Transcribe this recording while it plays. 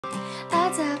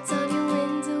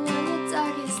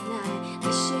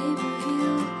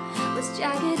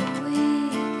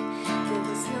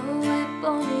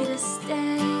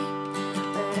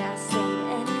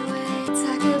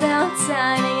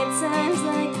timing at times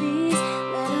like these.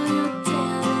 Let all your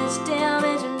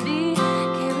damage me.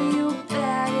 Carry your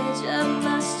baggage up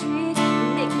my street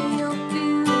and make me your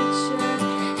future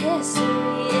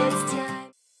history. It's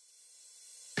time.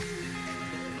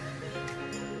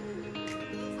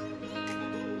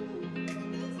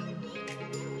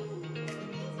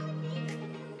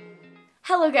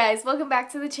 Hello guys, welcome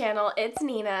back to the channel. It's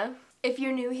Nina. If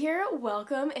you're new here,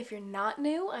 welcome. If you're not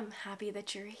new, I'm happy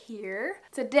that you're here.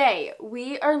 Today,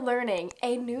 we are learning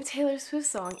a new Taylor Swift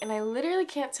song, and I literally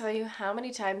can't tell you how many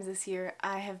times this year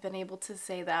I have been able to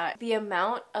say that. The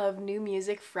amount of new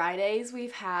music Fridays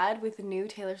we've had with new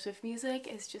Taylor Swift music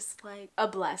is just like a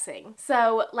blessing.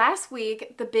 So last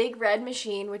week, the Big Red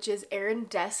Machine, which is Aaron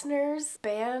Dessner's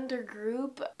band or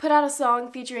group, put out a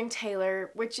song featuring Taylor,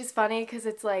 which is funny because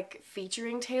it's like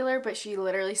featuring Taylor, but she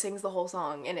literally sings the whole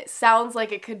song, and it sounds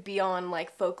like it could be on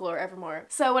like Folklore Evermore.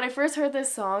 So when I first heard this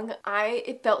song,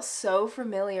 it felt so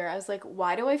familiar. I was like,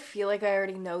 why do I feel like I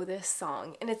already know this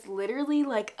song? And it's literally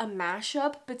like a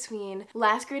mashup between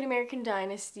Last Great American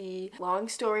Dynasty, Long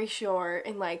Story Short,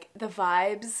 and like the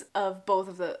vibes of both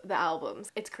of the albums.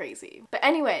 It's crazy. But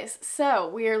anyways, so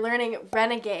we are learning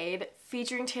Renegade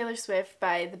featuring Taylor Swift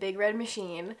by the Big Red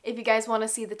Machine. If you guys want to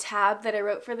see the tab that I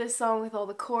wrote for this song with all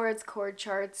the chords, chord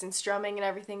charts, and strumming and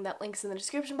everything, that link's in the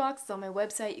description box. It's on my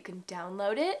website. You can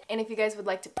download it. And if you guys would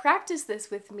like to practice this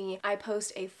with me, I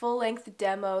post a full-length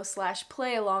demo /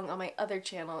 play along on my other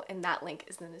channel, and that link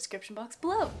is in the description box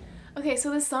below. Okay,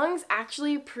 so this song's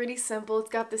actually pretty simple. It's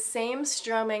got the same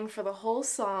strumming for the whole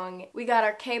song. We got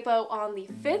our capo on the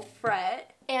 5th fret.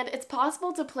 And it's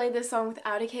possible to play this song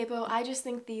without a capo. I just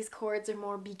think these chords are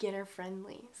more beginner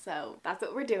friendly. So that's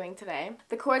what we're doing today.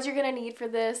 The chords you're gonna need for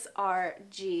this are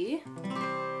G,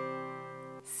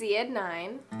 C add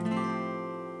 9,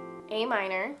 A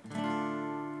minor,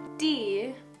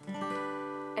 D,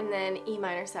 and then E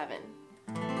minor 7.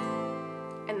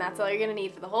 And that's all you're gonna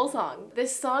need for the whole song.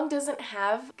 This song doesn't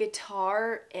have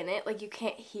guitar in it, like you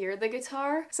can't hear the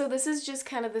guitar. So this is just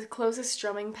kind of the closest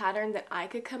strumming pattern that I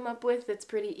could come up with that's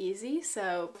pretty easy.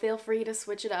 So feel free to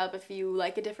switch it up if you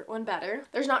like a different one better.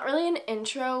 There's not really an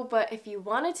intro, but if you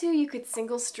wanted to, you could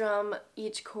single strum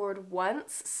each chord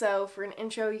once. So for an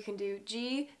intro, you can do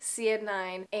G, C add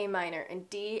 9, A minor, and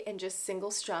D, and just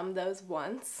single strum those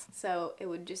once. So it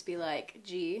would just be like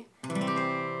G,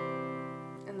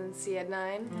 and then C add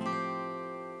 9,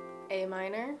 A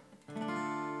minor,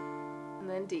 and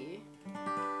then D.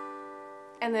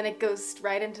 And then it goes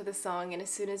right into the song, and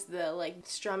as soon as the like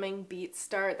strumming beats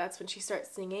start, that's when she starts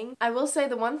singing. I will say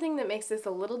the one thing that makes this a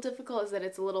little difficult is that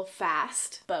it's a little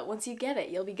fast, but once you get it,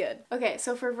 you'll be good. Okay,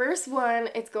 so for verse 1,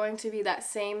 it's going to be that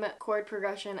same chord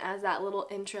progression as that little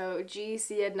intro, G,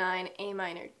 C add 9, A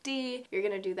minor, D. You're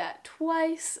gonna do that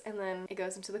twice, and then it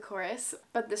goes into the chorus.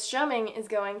 But the strumming is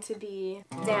going to be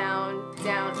down,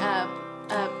 down, up,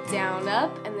 down,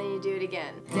 up, and then you do it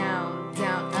again. Down,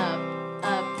 down,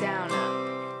 up, down, up.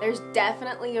 There's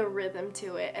definitely a rhythm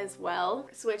to it as well.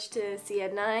 Switch to C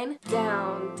add 9.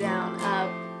 Down, down, up,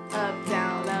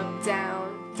 down, down,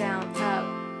 down,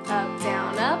 up,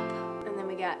 down, up. And then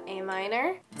we got A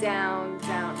minor. Down,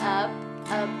 down, up,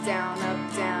 down, down,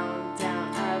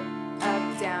 down,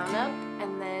 up, down, up.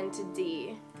 And then to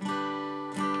D.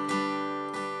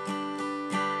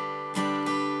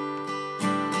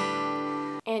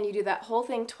 And you do that whole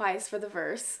thing twice for the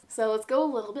verse. So let's go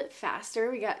a little bit faster.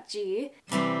 We got G.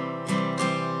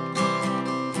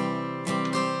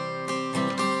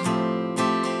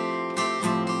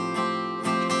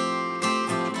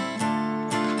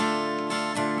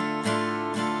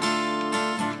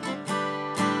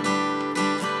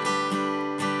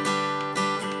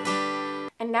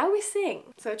 And now we sing.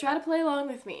 So try to play along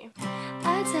with me.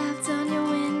 I tapped on your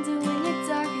window in your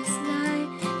darkest night.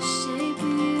 The shape of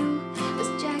you was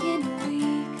jagged and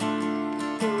weak.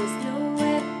 There was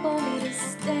nowhere for me to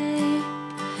stay,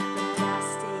 but I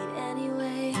stayed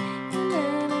anyway.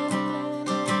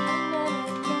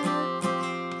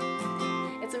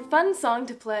 It's a fun song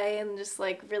to play and just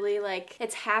like really like,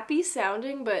 it's happy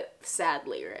sounding but sad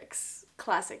lyrics.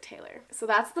 Classic Taylor. So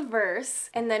that's the verse,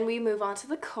 and then we move on to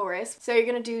the chorus. So you're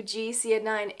gonna do G, C add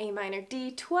 9, A minor, D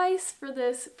twice for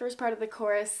this first part of the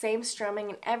chorus, same strumming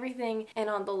and everything, and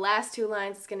on the last 2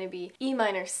 lines it's gonna be E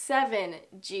minor 7,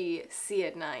 G, C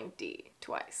add 9, D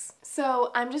twice. So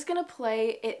I'm just gonna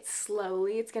play it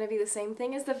slowly. It's gonna be the same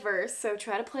thing as the verse, so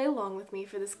try to play along with me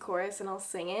for this chorus and I'll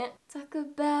sing it. Talk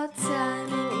about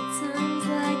timing and times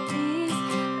like these.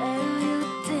 Let all your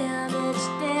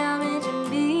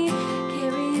damage me.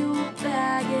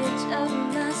 Baggage of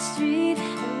my street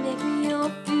and make me your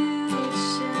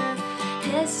future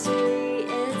history.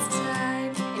 It's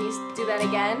time. And you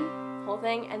whole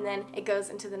thing, and then it goes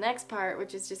into the next part,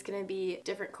 which is just gonna be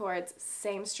different chords,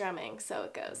 same strumming. So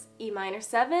it goes E minor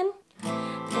 7. Is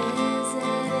it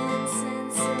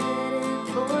insensitive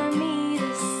for me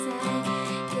to say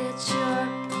that you're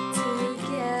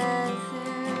together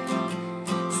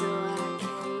so I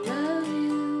can love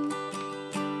you?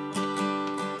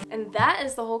 And that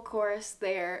is the whole chorus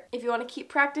there. If you want to keep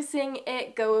practicing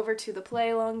it, go over to the play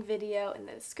along video in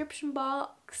the description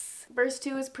box. Verse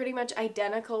 2 is pretty much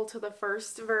identical to the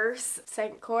first verse.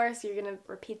 Second chorus, you're gonna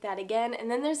repeat that again. And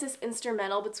then there's this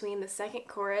instrumental between the second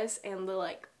chorus and the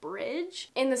like bridge.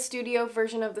 In the studio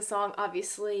version of the song,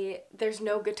 obviously, there's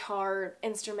no guitar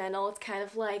instrumental. It's kind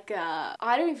of like,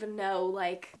 I don't even know,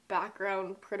 like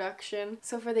background production.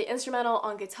 So for the instrumental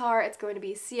on guitar, it's going to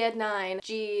be C-9,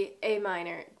 G, A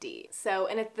minor, D. So,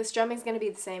 and the strumming's gonna be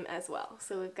the same as well.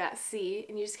 So we've got C,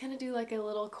 and you just kind of do like a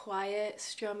little quiet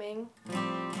strumming.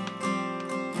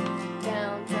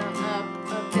 Down, down, up,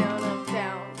 down,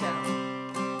 down, down.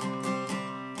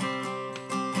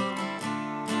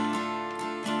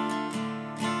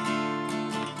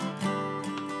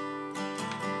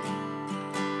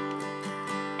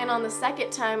 And on the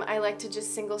second time, I like to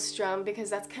just single strum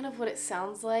because that's kind of what it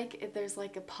sounds like. If there's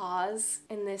like a pause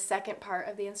in the second part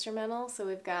of the instrumental. So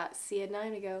we've got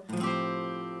C-9, we go.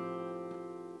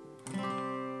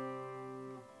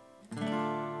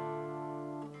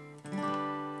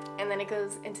 And then it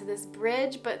goes into this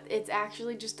bridge, but it's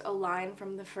actually just a line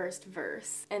from the first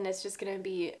verse. And it's just gonna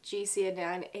be G,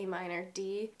 C-9, A minor,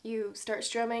 D. You start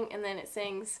strumming and then it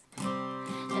sings.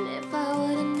 And if I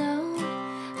would've known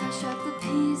how sharp the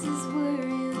pieces were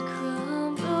you'd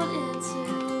crumbled into,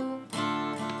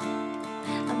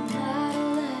 I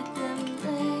might've let them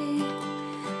lay.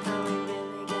 Are we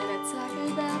really gonna talk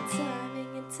about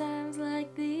timing in times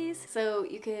like these? So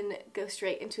you can go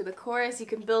straight into the chorus. You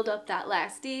can build up that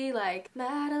last D, like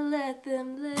might have let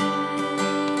them lay. You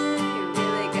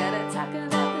really gotta talk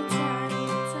about the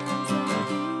times like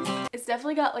these. It's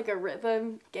definitely got like a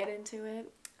rhythm. Get into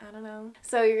it. I don't know.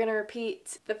 So you're gonna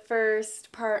repeat the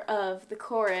first part of the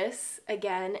chorus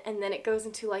again, and then it goes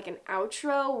into like an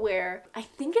outro where I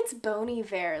think it's Bon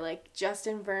Iver, like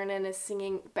Justin Vernon is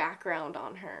singing background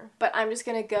on her. But I'm just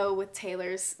gonna go with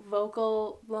Taylor's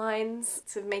vocal lines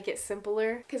to make it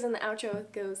simpler, because in the outro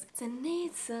it goes, to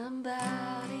need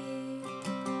somebody,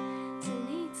 to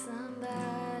need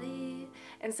somebody.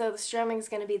 And so the strumming is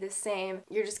going to be the same.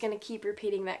 You're just going to keep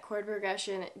repeating that chord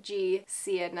progression, G,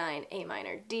 C-9, A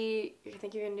minor, D. I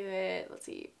think you're going to do it, let's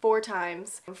see, 4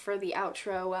 times for the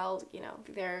outro while, you know,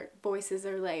 their voices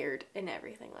are layered and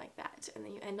everything like that. And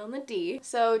then you end on the D.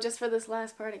 So just for this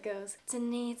last part it goes, to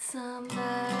need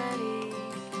somebody,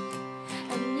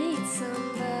 I need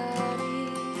somebody.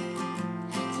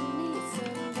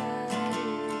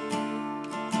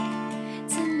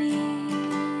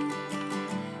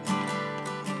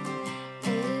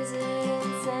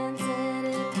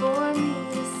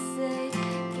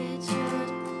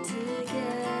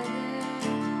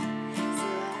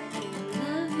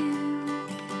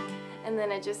 And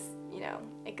then it just, you know,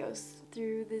 it goes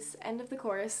through this end of the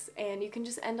chorus, and you can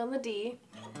just end on the D.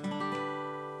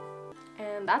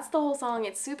 And that's the whole song.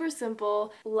 It's super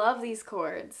simple. Love these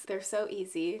chords. They're so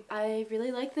easy. I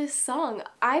really like this song.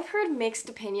 I've heard mixed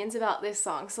opinions about this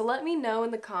song, so let me know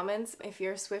in the comments if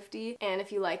you're a Swiftie and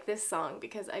if you like this song,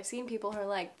 because I've seen people who are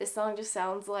like, this song just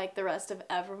sounds like the rest of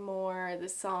Evermore.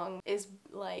 This song is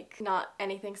like not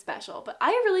anything special. But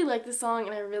I really like this song,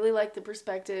 and I really like the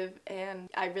perspective, and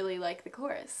I really like the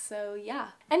chorus. So yeah.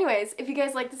 Anyways, if you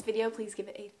guys like this video, please give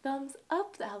it a thumbs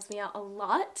up. That helps me out a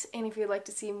lot. And if you'd like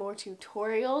to see more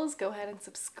tutorials, go ahead and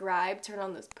subscribe, turn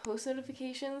on those post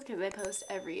notifications, because I post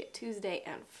every Tuesday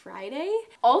and Friday.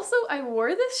 Also, I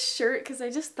wore this shirt because I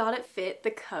just thought it fit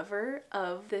the cover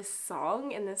of this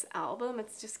song and this album.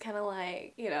 It's just kind of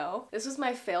like, you know, this was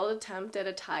my failed attempt at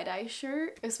a tie-dye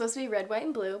shirt. It was supposed to be red, white,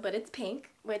 and blue, but it's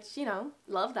pink, which, you know,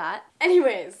 love that.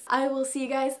 Anyways, I will see you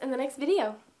guys in the next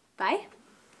video. Bye!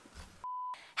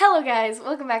 Hello guys,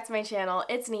 welcome back to my channel.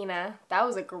 It's Nina. That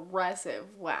was aggressive.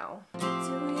 Wow.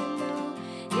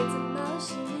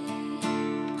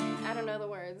 I don't know the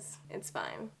words. It's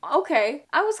fine. Okay,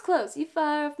 I was close. You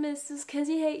fire off missiles cause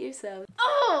you hate yourself.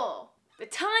 Oh! The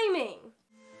timing!